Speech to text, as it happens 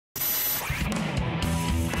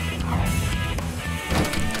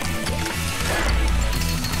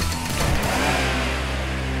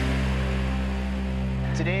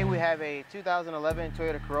have a 2011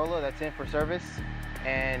 Toyota Corolla that's in for service,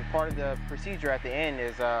 and part of the procedure at the end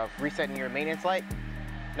is resetting your maintenance light.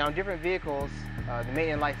 Now in different vehicles, the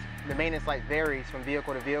maintenance light varies from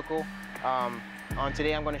vehicle to vehicle. On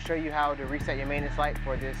today I'm going to show you how to reset your maintenance light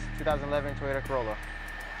for this 2011 Toyota Corolla.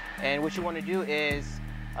 And what you want to do is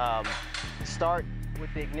start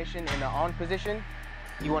with the ignition in the on position.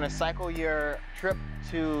 You want to cycle your trip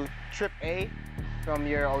to trip A from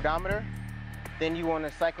your odometer. Then you want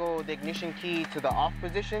to cycle the ignition key to the off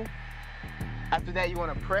position. After that, you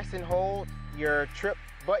want to press and hold your trip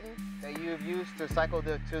button that you've used to cycle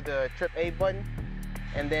to the trip A button.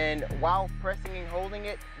 And then while pressing and holding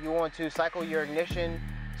it, you want to cycle your ignition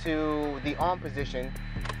to the on position.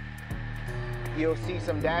 You'll see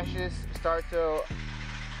some dashes start to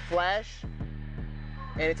flash,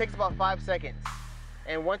 and it takes about 5 seconds.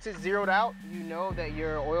 And once it's zeroed out, you know that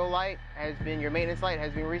your oil light has been, your maintenance light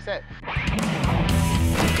has been reset.